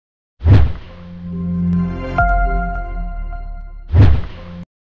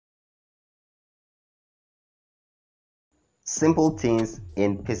Simple things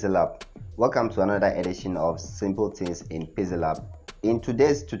in Pixellab. Welcome to another edition of Simple Things in Pixellab. In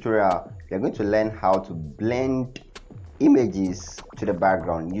today's tutorial, we are going to learn how to blend images to the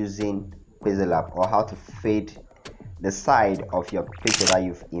background using Pixellab, or how to fade the side of your picture that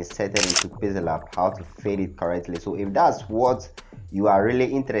you've inserted into Pixellab, how to fade it correctly. So if that's what you are really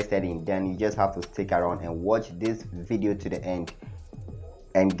interested in, then you just have to stick around and watch this video to the end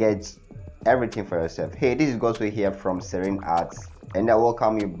and get everything for yourself. Hey, this is Ghostway here from Serene Arts, and I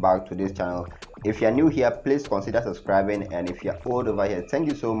welcome you back to this channel. If you're new here, please consider subscribing, and if you're old over here, thank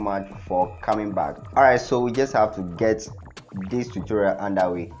you so much for coming back. Alright, so we just have to get this tutorial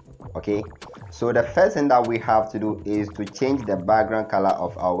underway. Okay, so the first thing that we have to do is to change the background color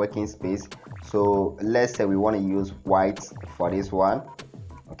of our working space. So let's say we want to use white for this one.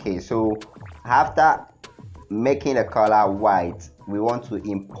 Okay, so after making the color white, we want to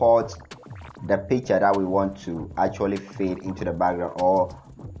import the picture that we want to actually fade into the background or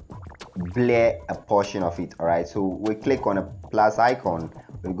blur a portion of it. All right, so we click on a plus icon,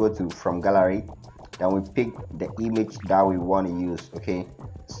 we go to from gallery, then we pick the image that we want to use. Okay,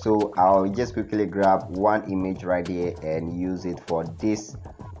 so I'll just quickly grab one image right here and use it for this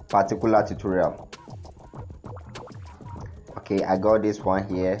particular tutorial. Okay, I got this one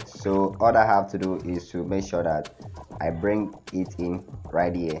here, so all I have to do is to make sure that I bring it in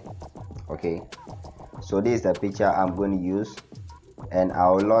right here. Okay, so this is the picture I'm going to use, and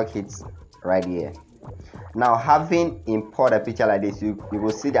I'll lock it right here. Now, having import a picture like this, you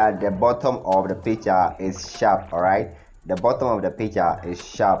will see that the bottom of the picture is sharp. All right, the bottom of the picture is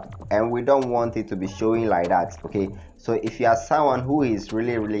sharp, and we don't want it to be showing like that. Okay, so if you are someone who is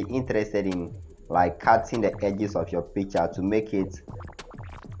really interested in like cutting the edges of your picture to make it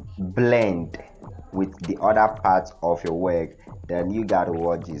blend with the other parts of your work, then you gotta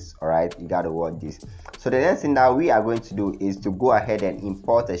watch this. All right, you gotta watch this. So the next thing that we are going to do is to go ahead and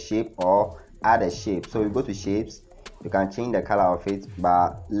import a shape or add a shape. So you go to shapes, you can change the color of it,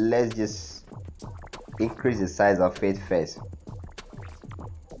 but let's just increase the size of it first.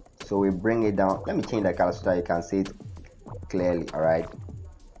 So we bring it down. Let me change the color so that you can see it clearly. All right,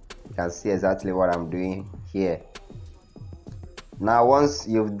 you can see exactly what I'm doing here. Now, once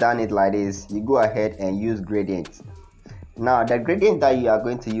you've done it like this, you go ahead and use gradient. Now, the gradient that you are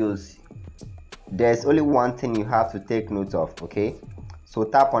going to use, there's only one thing you have to take note of. Okay, so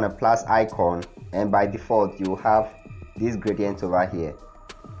tap on a plus icon, and by default you have this gradient over here.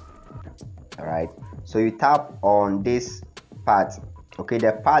 All right, so you tap on this part. Okay,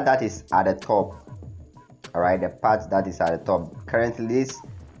 the part that is at the top. All right, the part that is at the top. Currently, this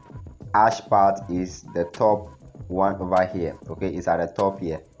ash part is the top one over here. Okay, it's at the top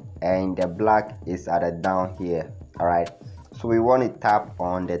here, and the black is at the down here. All right, so we want to tap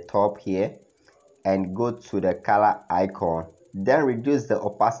on the top here and go to the color icon, then reduce the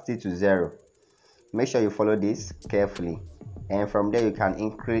opacity to 0. Make sure you follow this carefully, and from there you can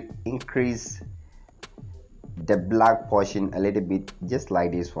increase the black portion a little bit, just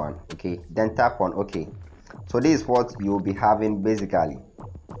like this one. Okay, then tap on OK. So this is what you'll be having basically.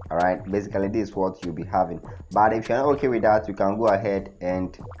 All right, basically this is what you'll be having, but if you're not okay with that, you can go ahead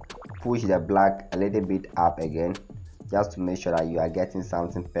and push the black a little bit up again, just to make sure that you are getting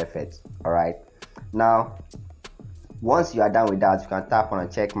something perfect. All right, now once you are done with that, you can tap on a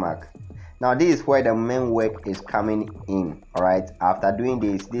check mark. Now this is where the main work is coming in. All right, after doing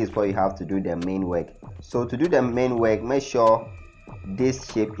this is where you have to do the main work. So to do the main work, make sure this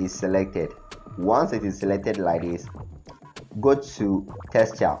shape is selected. Once it is selected like this, go to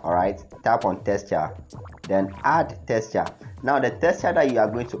texture. All right, tap on texture, then add texture. Now the texture that you are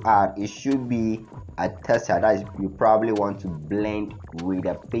going to add, it should be a texture that you probably want to blend with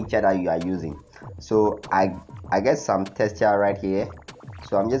the picture that you are using. So I get some texture right here,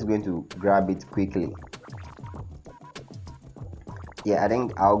 so I'm just going to grab it quickly. Yeah, I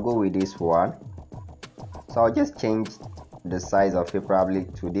think I'll go with this one. So I'll just change the size of it probably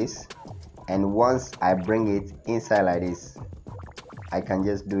to this, and once I bring it inside like this, I can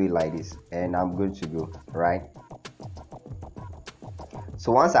just do it like this, and I'm good to go. Right,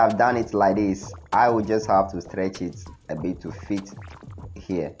 so once I've done it like this, I will just have to stretch it a bit to fit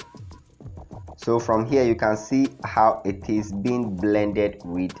here. So from here you can see how it is being blended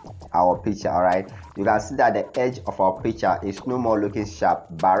with our picture. All right, you can see that the edge of our picture is no more looking sharp,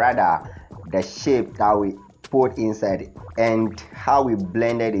 but rather the shape that we put inside and how we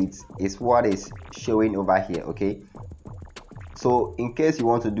blended it is what is showing over here. Okay, so in case you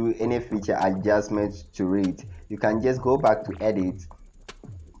want to do any feature adjustments to it, you can just go back to edit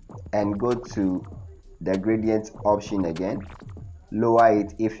and go to the gradient option again, lower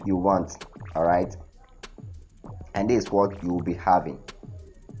it if you want. All right, and this is what you will be having.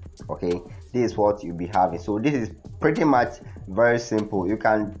 Okay, this is what you'll be having. So this is pretty much very simple. You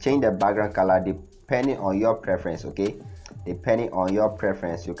can change the background color depending on your preference. Okay, depending on your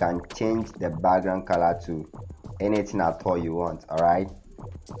preference, you can change the background color to anything at all you want. All right,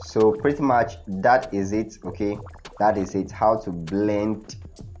 so pretty much that is it. Okay, that is it, how to blend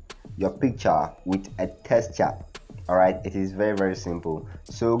your picture with a texture. All right, it is very simple.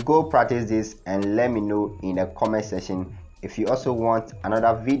 So go practice this and let me know in the comment section. If you also want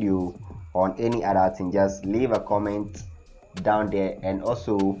another video on any other thing, just leave a comment down there, and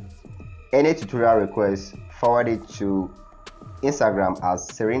also any tutorial requests, forward it to Instagram as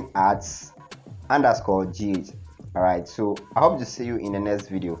Serene_arts_gh. All right, so I hope to see you in the next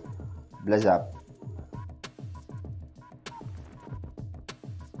video. Bless up.